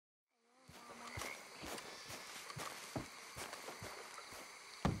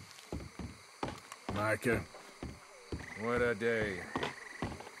Micah, what a day.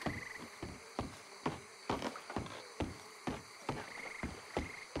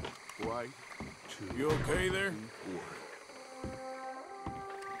 Right. You okay there?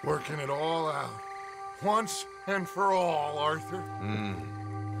 Working it all out. Once and for all, Arthur.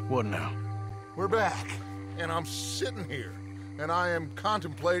 What now? We're back, and I'm sitting here, and I am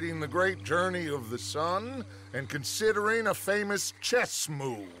contemplating the great journey of the sun and considering a famous chess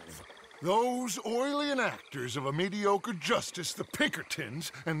move. Those oily enactors of a mediocre justice, the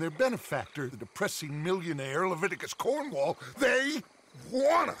Pinkertons, and their benefactor, the depressing millionaire Leviticus Cornwall, they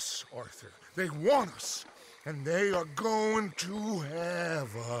want us, Arthur. They want us. And they are going to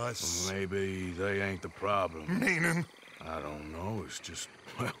have us. Maybe they ain't the problem. Meaning? I don't know, it's just,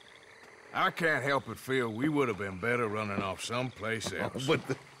 well, I can't help but feel we would have been better running off someplace else. But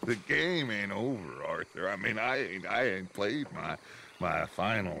the game ain't over, Arthur. I mean, I ain't played my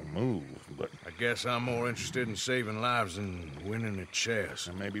final move, but... I guess I'm more interested in saving lives than winning at chess.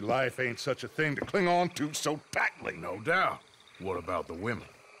 And maybe life ain't such a thing to cling on to so tightly. No doubt. What about the women?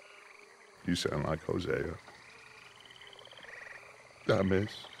 You sound like Hosea. I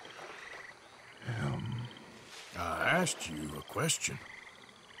miss him. I asked you a question.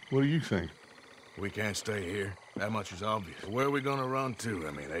 What do you think? We can't stay here. That much is obvious. Where are we gonna run to?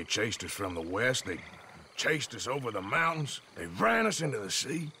 I mean, they chased us from the west. They chased us over the mountains. They ran us into the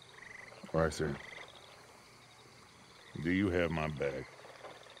sea. Arthur, do you have my back?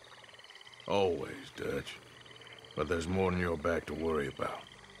 Always, Dutch. But there's more than your back to worry about.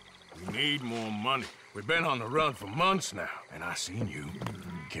 We need more money. We've been on the run for months now, and I seen you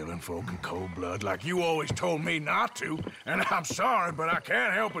killing folk in cold blood like you always told me not to. And I'm sorry, but I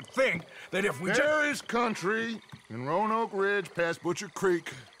can't help but think that if we There is country in Roanoke Ridge past Butcher Creek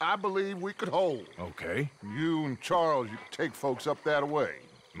I believe we could hold. Okay. You and Charles, you could take folks up that way.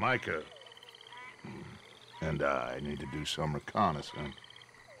 Micah and I need to do some reconnaissance.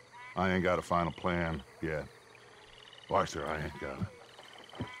 I ain't got a final plan yet. Arthur, I ain't got it.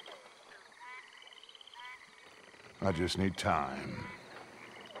 I just need time.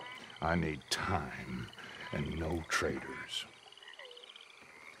 I need time and no traitors.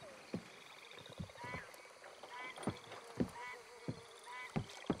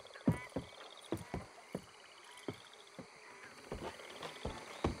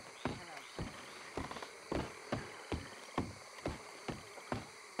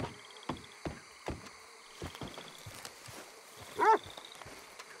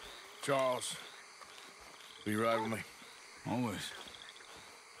 Charles, be right with me. Always.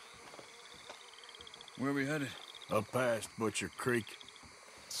 Where are we headed? Up past Butcher Creek.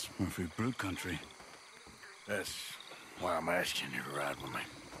 It's Murfee Country. That's why I'm asking you to ride with me.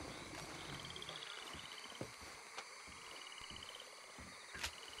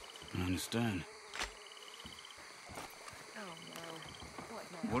 I understand. Oh no. What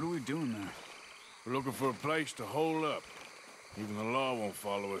now? What are we doing there? We're looking for a place to hole up. Even the law won't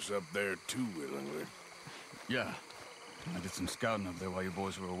follow us up there too willingly. Yeah. I did some scouting up there while you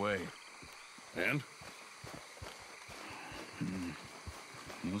boys were away. And?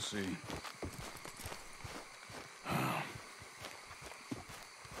 We'll see.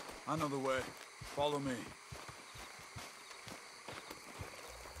 I know the way. Follow me.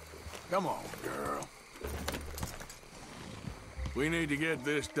 Come on, girl. We need to get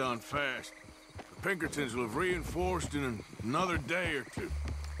this done fast. The Pinkertons will have reinforced in another day or two.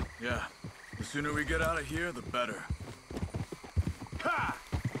 Yeah. The sooner we get out of here, the better. Ha!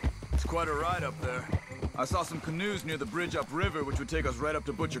 It's quite a ride up there. I saw some canoes near the bridge upriver, which would take us right up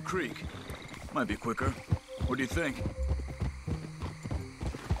to Butcher Creek. Might be quicker. What do you think?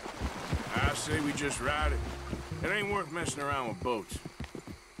 I say we just ride it. It ain't worth messing around with boats.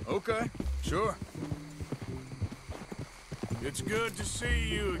 Okay, sure. It's good to see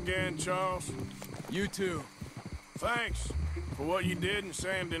you again, Charles. You too. Thanks for what you did in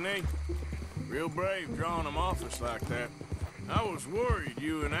Saint Denis. Real brave drawing them off us like that. I was worried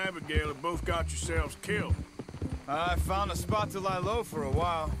you and Abigail had both got yourselves killed. I found a spot to lie low for a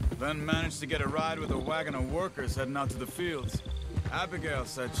while, then managed to get a ride with a wagon of workers heading out to the fields. Abigail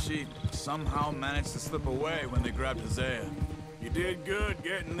said she somehow managed to slip away when they grabbed Hosea. You did good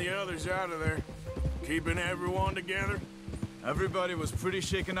getting the others out of there. Keeping everyone together. Everybody was pretty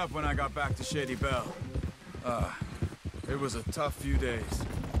shaken up when I got back to Shady Belle. It was a tough few days.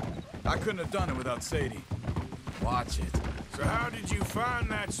 I couldn't have done it without Sadie. Watch it. So how did you find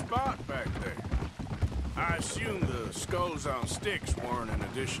that spot back there? I assume the skulls on sticks weren't an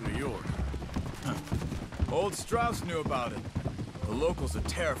addition to yours. Old Strauss knew about it. The locals are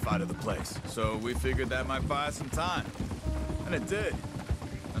terrified of the place, so we figured that might buy us some time. And it did.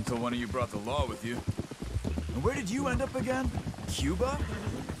 Until one of you brought the law with you. And where did you end up again? Cuba?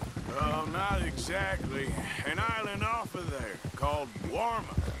 Oh, not exactly. An island off of there, called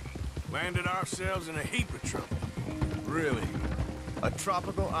Warma. Landed ourselves in a heap of trouble. Really? A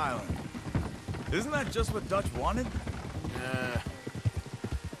tropical island? Isn't that just what Dutch wanted?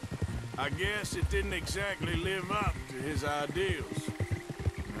 I guess it didn't exactly live up to his ideals.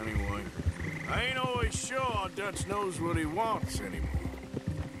 Anyway, I ain't always sure Dutch knows what he wants anymore.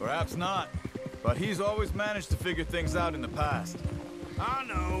 Perhaps not. But he's always managed to figure things out in the past. I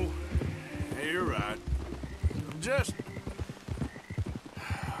know. Hey, you're right. Just...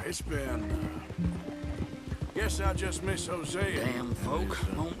 It's been... Guess I just miss Hosea. Damn folk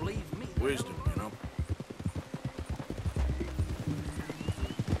won't leave me. Wisdom, you know?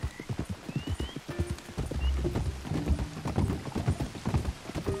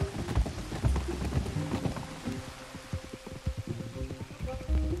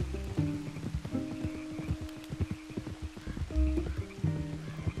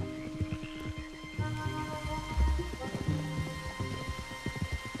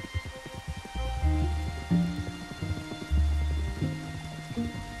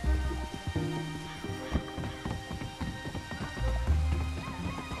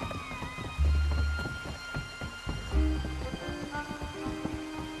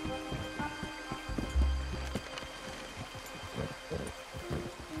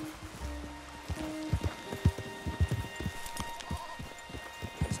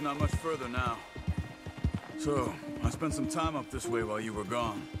 Not much further now. So, I spent some time up this way while you were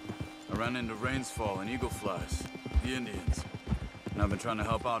gone. I ran into Rainsfall and Eagle Flies, the Indians. And I've been trying to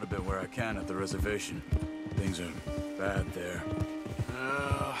help out a bit where I can at the reservation. Things are bad there.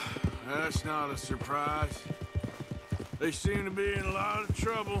 That's not a surprise. They seem to be in a lot of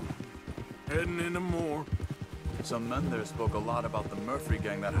trouble, heading into more. Some men there spoke a lot about the Murfee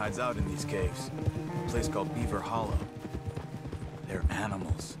gang that hides out in these caves. A place called Beaver Hollow. They're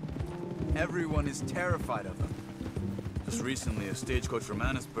animals. Everyone is terrified of them. Just recently, a stagecoach from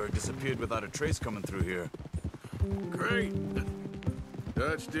Annisburg disappeared without a trace coming through here. Great.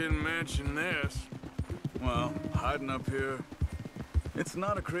 Dutch didn't mention this. Well, hiding up here, it's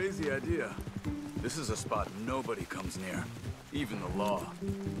not a crazy idea. This is a spot nobody comes near, even the law.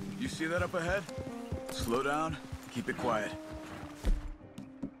 You see that up ahead? Slow down, keep it quiet.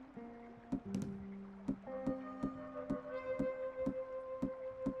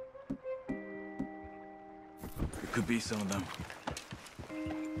 Could be some of them.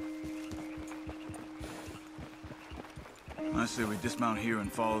 I say we dismount here and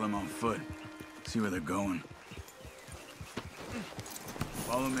follow them on foot. See where they're going.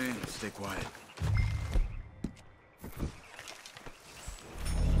 Follow me and stay quiet.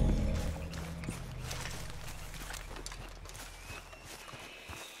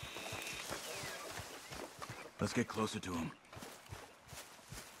 Let's get closer to them.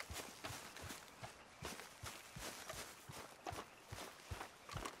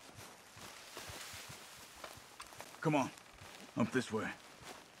 Come on, up this way.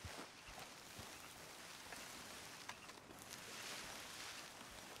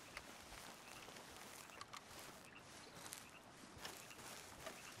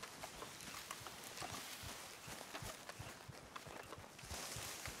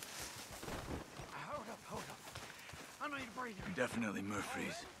 Hold up. I need a breather. Definitely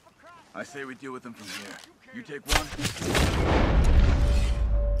Murfree's. I say we deal with them from here. You take one.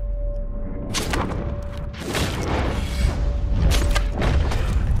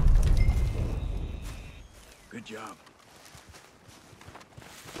 Good job.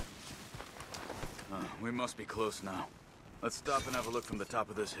 We must be close now. Let's stop and have a look from the top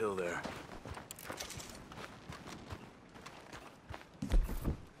of this hill there.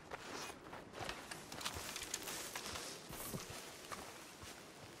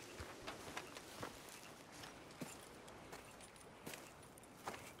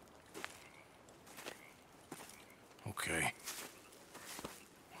 Okay.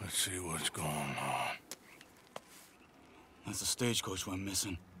 Let's see what's going on. That's the stagecoach we're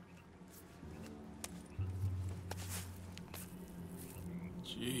missing.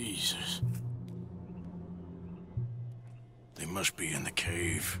 Jesus. They must be in the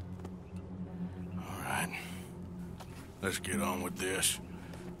cave. All right. Let's get on with this.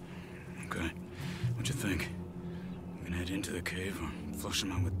 Okay. What you think? We can head into the cave or flush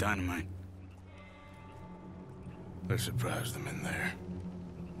them out with dynamite? Let's surprise them in there.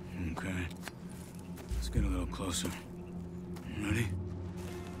 Okay. Let's get a little closer. Ready?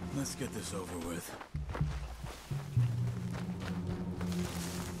 Let's get this over with.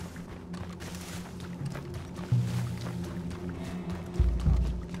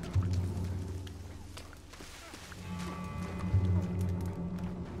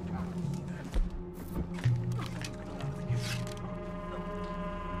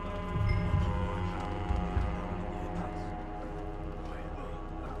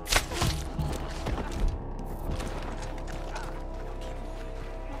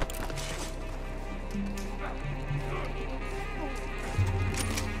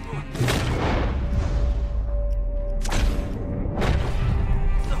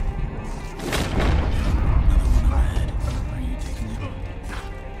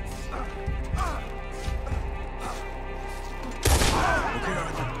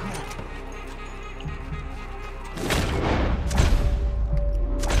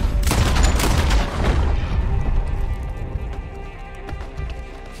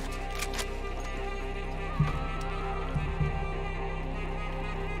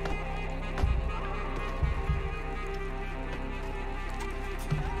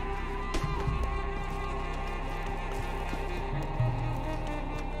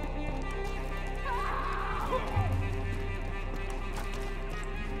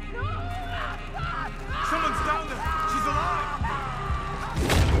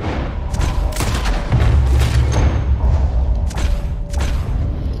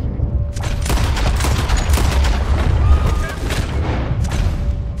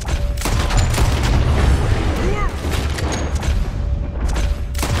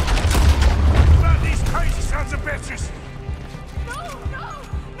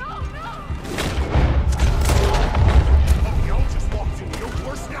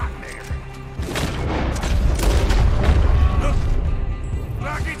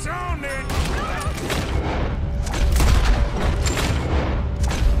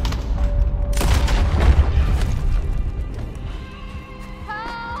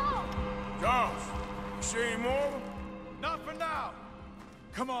 see any more of them? Not for now!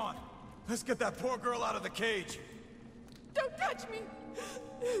 Come on, let's get that poor girl out of the cage. Don't touch me!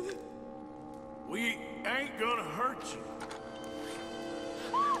 We ain't gonna hurt you.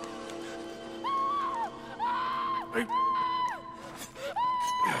 Hey.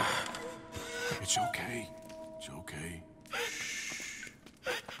 It's okay. It's okay. Shh.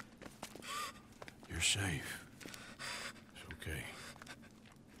 You're safe. It's okay.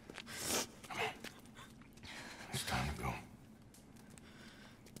 Come on. It's time to go.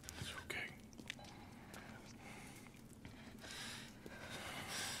 It's okay.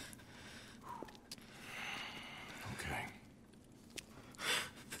 Okay.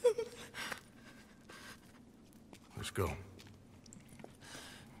 Let's go.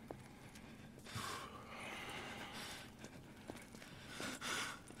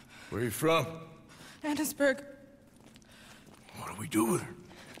 Where are you from? Annisburg. What do we do with her?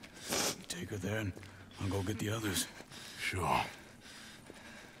 Take her there and I'll go get the others. Sure.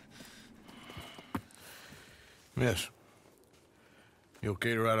 Miss, you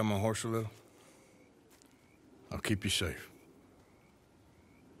okay to ride on my horse a little? I'll keep you safe.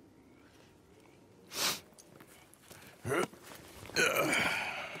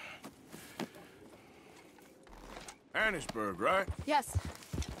 Annisburg, right? Yes.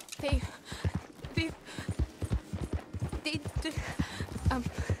 They...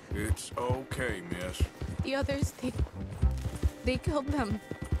 It's okay, miss. The others, they killed them.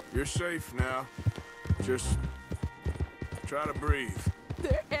 You're safe now. Just try to breathe.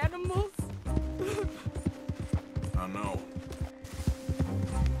 They're animals. I know.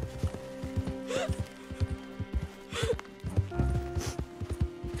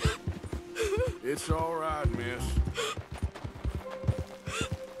 It's all right, miss.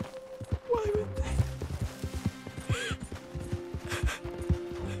 Why would they?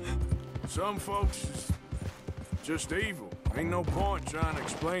 Some folks is just evil. Ain't no point trying to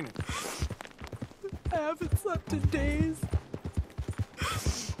explain it. I haven't slept in days.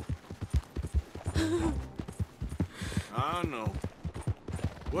 I know.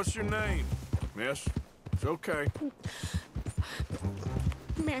 What's your name, miss? It's okay.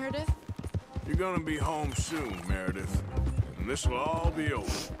 Meredith. You're gonna be home soon, Meredith. And this'll all be over.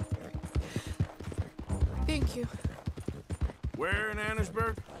 Thank you. Where in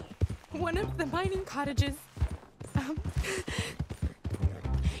Annisburg? One of the mining cottages.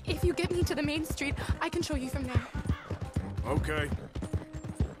 If you get me to the main street, I can show you from there. Okay.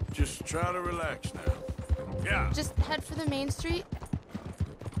 Just try to relax now. Yeah. Just head for the main street.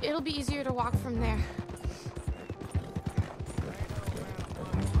 It'll be easier to walk from there.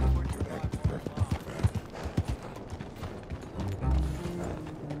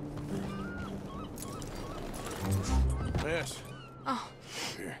 Miss. Oh.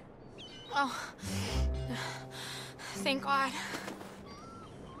 Here. Oh. Thank God.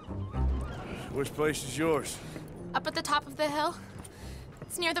 Which place is yours? Up at the top of the hill.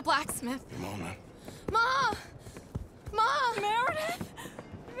 It's near the blacksmith. Come on, man. Ma! Ma! Meredith!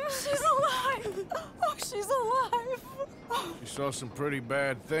 She's alive! Oh, she's alive! You saw some pretty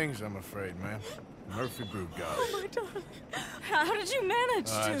bad things, I'm afraid, ma'am. Murfee brood got Oh, us. my darling. How did you manage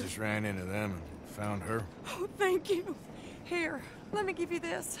I to? just ran into them and found her. Oh, thank you. Here, let me give you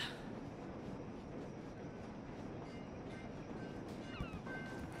this.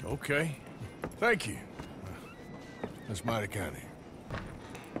 Okay. Thank you. That's mighty kind of you.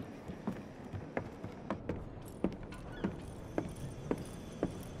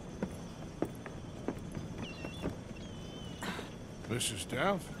 Mrs.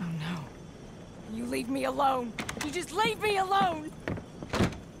 Downs? Oh, no. You leave me alone. You just leave me alone!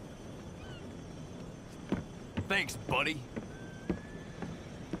 Thanks, buddy.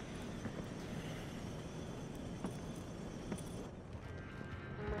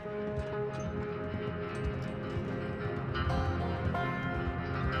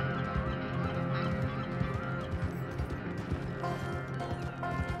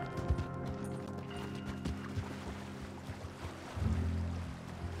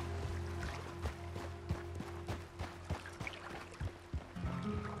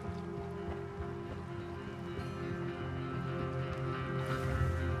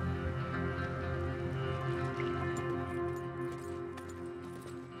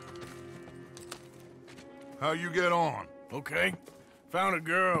 How you get on? Okay. Found a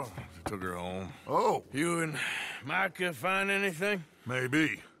girl. Took her home. Oh, You and Micah find anything?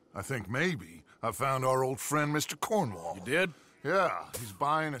 maybe. I think maybe I found our old friend, Mr. Cornwall. You did? Yeah, he's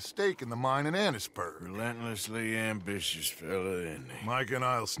buying a stake in the mine in Annisburg. Relentlessly ambitious fella, isn't he? Mike and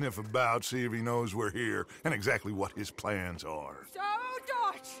I'll sniff about, see if he knows we're here, and exactly what his plans are. So,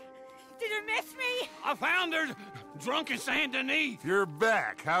 Dutch, did you miss me? I I found her drunk in Saint Denis. You're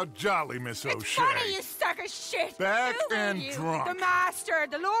back. How jolly, Miss It's O'Shea. funny, you sack of shit. Back Who are and you? drunk. The Master,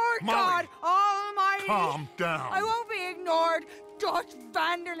 the Lord Molly, God Almighty. calm down. I won't be ignored. Dutch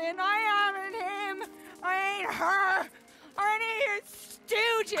Vanderlyn, I am him. I ain't her. Or any of your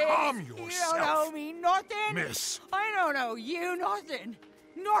stooges. Calm You yourself. don't owe me nothing. Miss. I don't owe you nothing.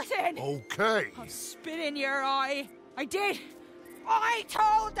 Nothing. Okay. I'll spit in your eye. I did. I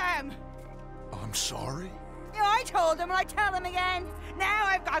told them. I'm sorry? Yeah, I told them and I tell them again. Now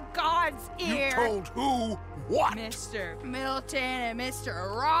I've got God's ear. You told who what? Mr. Milton and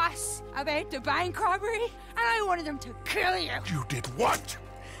Mr. Ross about the bank robbery, and I wanted them to kill you. You did what?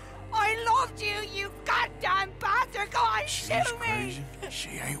 I loved you, you goddamn bastard! Go on, She's shoot me! crazy. She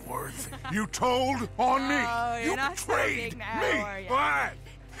ain't worth it. You told on me. Oh, you're You not so betrayed big now, me. are you? What?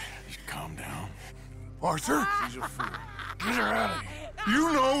 Just calm down. Arthur, She's a fool. Get her out of here.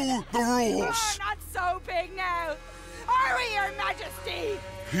 you know the Oh, rules. not so big now. Are we, Your Majesty?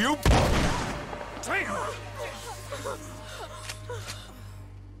 You...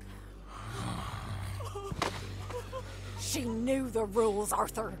 She knew the rules,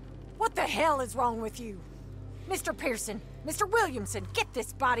 Arthur. What the hell is wrong with you? Mr. Pearson, Mr. Williamson, get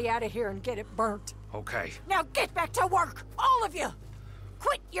this body out of here and get it burnt. Okay. Now get back to work, all of you!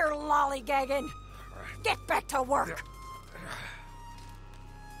 Quit your lollygagging! Get back to work!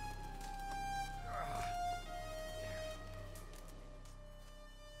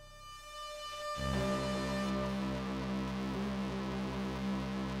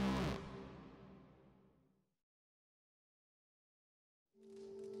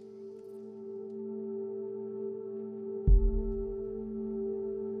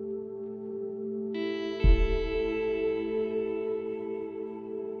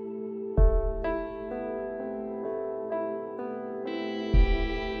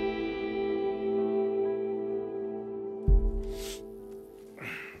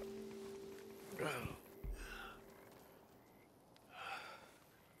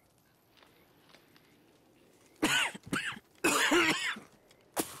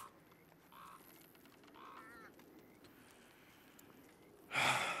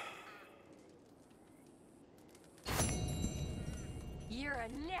 You're a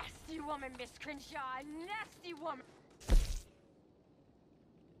nasty woman, Miss Crenshaw. A nasty woman.